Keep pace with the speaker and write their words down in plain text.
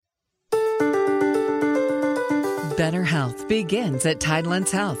Better health begins at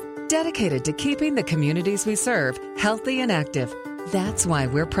Tidelands Health, dedicated to keeping the communities we serve healthy and active. That's why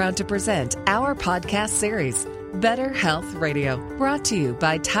we're proud to present our podcast series, Better Health Radio, brought to you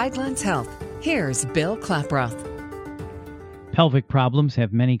by Tidelands Health. Here's Bill Klaproth. Pelvic problems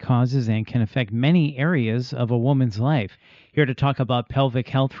have many causes and can affect many areas of a woman's life. Here to talk about pelvic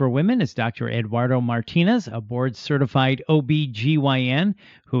health for women is Dr. Eduardo Martinez, a board-certified OB/GYN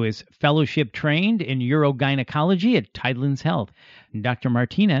who is fellowship trained in urogynecology at Tidelands Health. Dr.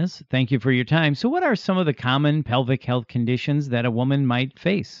 Martinez, thank you for your time. So what are some of the common pelvic health conditions that a woman might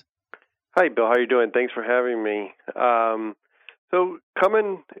face? Hi, Bill. How are you doing? Thanks for having me. So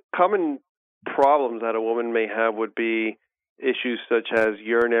common problems that a woman may have would be issues such as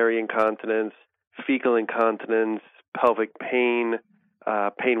urinary incontinence, fecal incontinence, pelvic pain,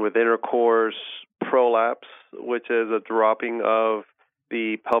 pain with intercourse, prolapse, which is a dropping of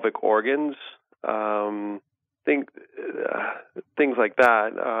the pelvic organs. Things like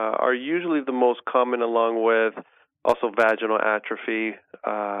that are usually the most common, along with also vaginal atrophy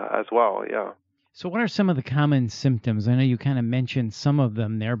as well, yeah. So what are some of the common symptoms? I know you kind of mentioned some of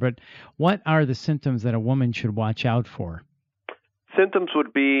them there, but what are the symptoms that a woman should watch out for? Symptoms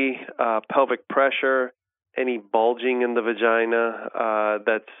would be pelvic pressure, any bulging in the vagina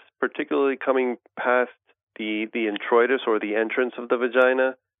that's particularly coming past the introitus or the entrance of the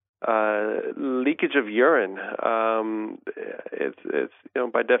vagina, leakage of urine. It's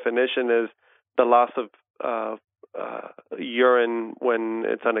by definition is the loss of urine when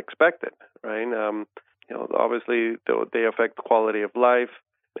it's unexpected, right? Obviously they affect the quality of life.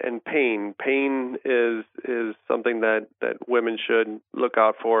 And pain. Pain is something that women should look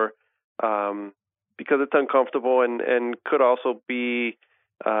out for because it's uncomfortable and could also be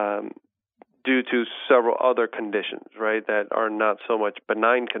due to several other conditions, right, that are not so much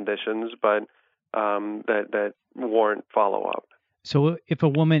benign conditions, but that warrant follow-up. So if a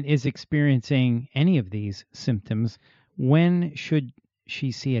woman is experiencing any of these symptoms, when should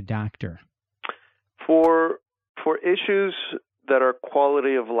she see a doctor? For issues that are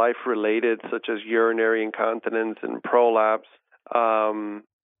quality of life related, such as urinary incontinence and prolapse,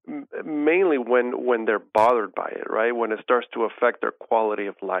 mainly when they're bothered by it, right? When it starts to affect their quality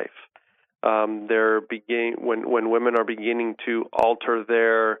of life. When women are beginning to alter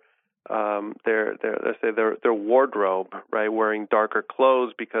their wardrobe, right? Wearing darker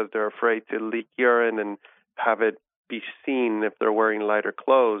clothes because they're afraid to leak urine and have it be seen if they're wearing lighter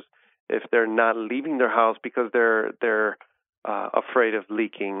clothes. If they're not leaving their house because they're afraid of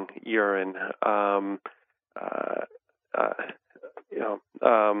leaking urine.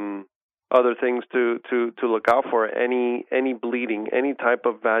 Other things to look out for: any bleeding, any type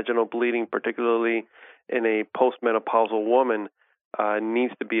of vaginal bleeding, particularly in a postmenopausal woman,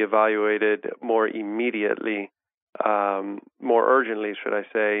 needs to be evaluated more immediately, more urgently, should I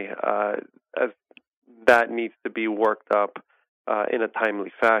say, as that needs to be worked up in a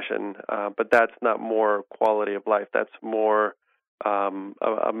timely fashion, but that's not more quality of life. That's more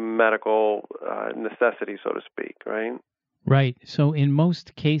a medical necessity, so to speak, right? Right. So in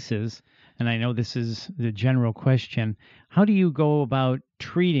most cases, and I know this is the general question, how do you go about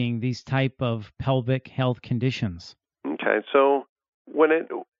treating these type of pelvic health conditions? Okay. So when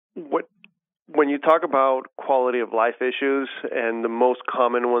you talk about quality of life issues, and the most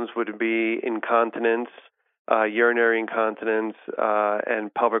common ones would be incontinence, urinary incontinence,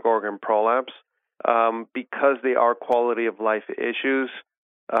 and pelvic organ prolapse. Because they are quality of life issues,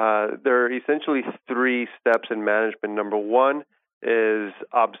 there are essentially 3 steps in management. Number 1 is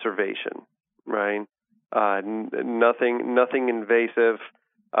observation, right? Nothing invasive.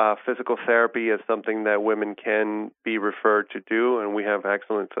 Physical therapy is something that women can be referred to do, and we have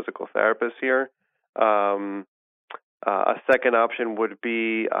excellent physical therapists here. A second option would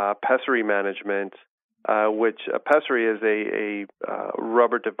be pessary management, which a pessary is a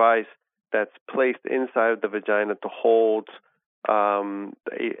rubber device that's placed inside of the vagina to hold a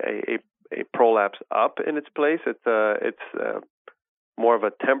prolapse up in its place. It's more of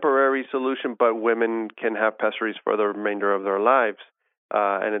a temporary solution, but women can have pessaries for the remainder of their lives,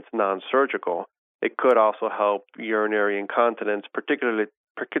 and it's non-surgical. It could also help urinary incontinence, particular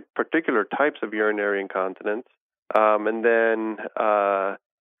types of urinary incontinence. And then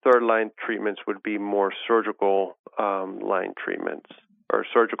third-line treatments would be more surgical line treatments or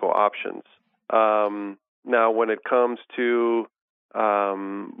surgical options. Now, when it comes to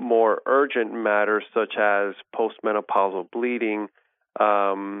more urgent matters such as postmenopausal bleeding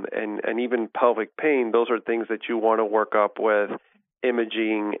and even pelvic pain, those are things that you want to work up with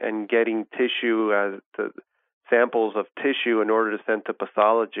imaging and getting tissue as samples of tissue in order to send to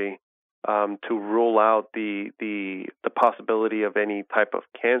pathology to rule out the possibility of any type of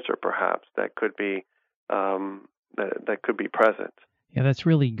cancer, perhaps that could be that could be present. Yeah, that's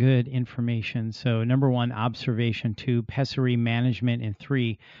really good information. So, number one, observation. Two, pessary management. And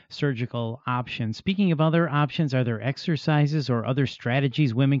three, surgical options. Speaking of other options, are there exercises or other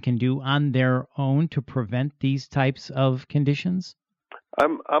strategies women can do on their own to prevent these types of conditions?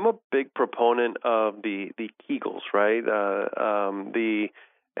 I'm a big proponent of the Kegels, right?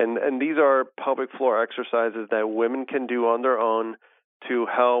 And these are pelvic floor exercises that women can do on their own to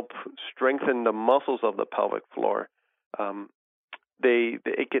help strengthen the muscles of the pelvic floor.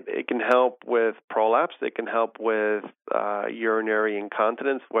 It can help with prolapse. It can help with urinary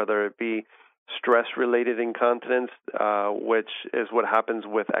incontinence, whether it be stress-related incontinence, which is what happens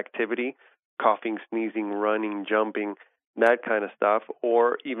with activity, coughing, sneezing, running, jumping, that kind of stuff,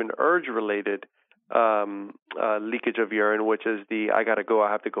 or even urge-related leakage of urine, which is I got to go, I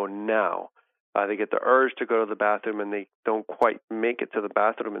have to go now. They get the urge to go to the bathroom and they don't quite make it to the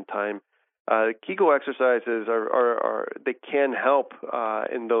bathroom in time. Kegel exercises they can help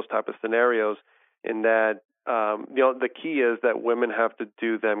in those type of scenarios. In that, the key is that women have to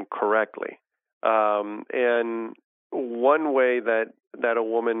do them correctly. And one way that a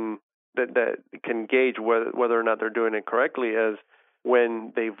woman that can gauge whether or not they're doing it correctly is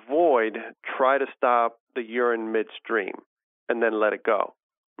when they void, try to stop the urine midstream and then let it go.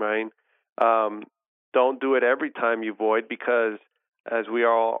 Right? Don't do it every time you void, because as we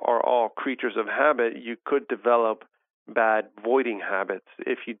are all creatures of habit, you could develop bad voiding habits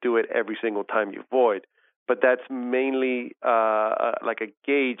if you do it every single time you void. But that's mainly like a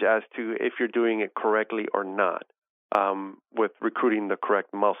gauge as to if you're doing it correctly or not, with recruiting the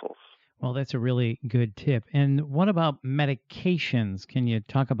correct muscles. Well, that's a really good tip. And what about medications? Can you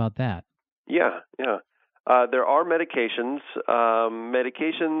talk about that? Yeah. There are medications.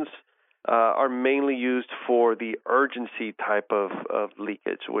 Medications are mainly used for the urgency type of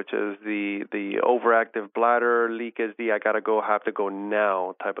leakage, which is the overactive bladder leakage, I gotta go, have to go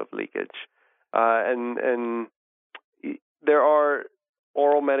now type of leakage. And there are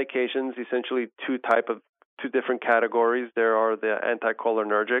oral medications, essentially two different categories. There are the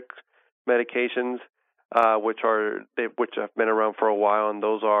anticholinergic medications, which have been around for a while, and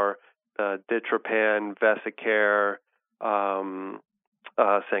those are Ditropan, Vesicare,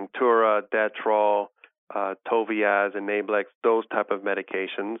 Sanctura, Detrol, Toviaz, and Nablex, those type of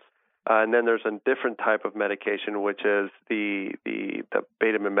medications. And then there's a different type of medication, which is the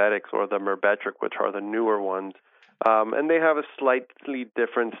beta mimetics or the Myrbetriq, which are the newer ones. And they have a slightly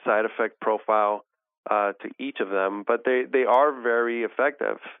different side effect profile to each of them, but they are very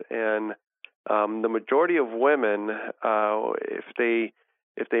effective. And the majority of women, if they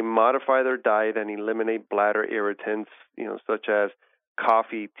modify their diet and eliminate bladder irritants, such as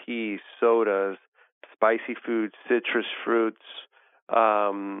coffee, tea, sodas, spicy foods, citrus fruits,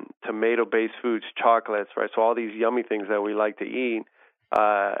 tomato-based foods, chocolates, right? So all these yummy things that we like to eat,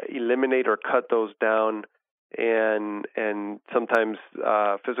 eliminate or cut those down, and sometimes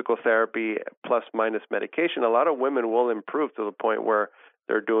physical therapy plus minus medication. A lot of women will improve to the point where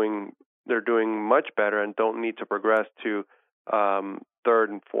they're doing much better and don't need to progress to third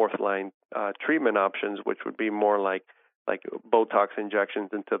and fourth line treatment options, which would be more like Botox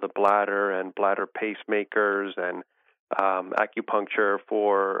injections into the bladder and bladder pacemakers and acupuncture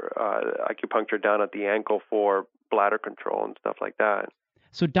down at the ankle for bladder control and stuff like that.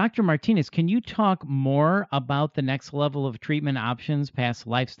 So, Dr. Martinez, can you talk more about the next level of treatment options past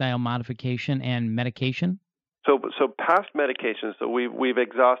lifestyle modification and medication? So past medications. So we've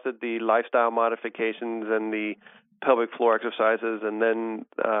exhausted the lifestyle modifications and the pelvic floor exercises, and then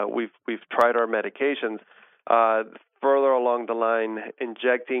we've tried our medications. Further along the line,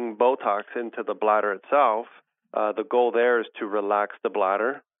 injecting Botox into the bladder itself. The goal there is to relax the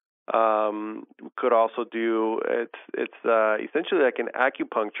bladder. We could also do it's essentially like an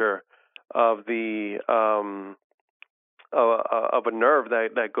acupuncture of the of a nerve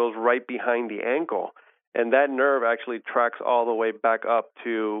that goes right behind the ankle, and that nerve actually tracks all the way back up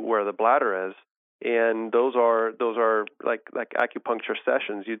to where the bladder is. And those are like acupuncture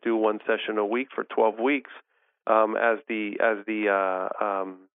sessions. You do one session a week for 12 weeks. As the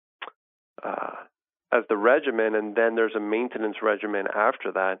regimen, and then there's a maintenance regimen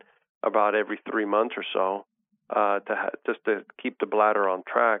after that, about every 3 months or so, just to keep the bladder on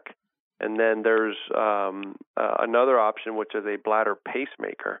track. And then there's another option, which is a bladder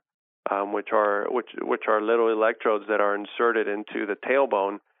pacemaker, which are little electrodes that are inserted into the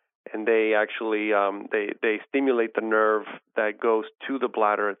tailbone, and they actually they stimulate the nerve that goes to the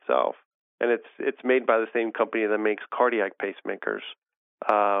bladder itself. And it's made by the same company that makes cardiac pacemakers.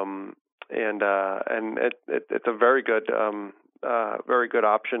 and it's a very good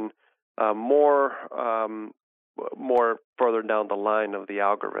option. More further down the line of the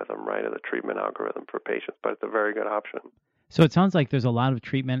algorithm, right, of the treatment algorithm for patients, but it's a very good option. So it sounds like there's a lot of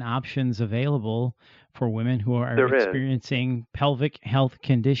treatment options available for women who are experiencing pelvic health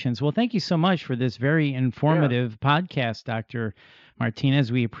conditions. Well, thank you so much for this very informative podcast, Dr.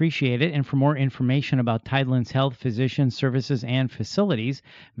 Martinez. We appreciate it. And for more information about Tidelands Health physician services and facilities,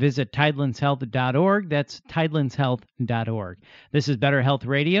 visit tidelandshealth.org. That's tidelandshealth.org. This is Better Health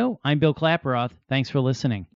Radio. I'm Bill Klaproth. Thanks for listening.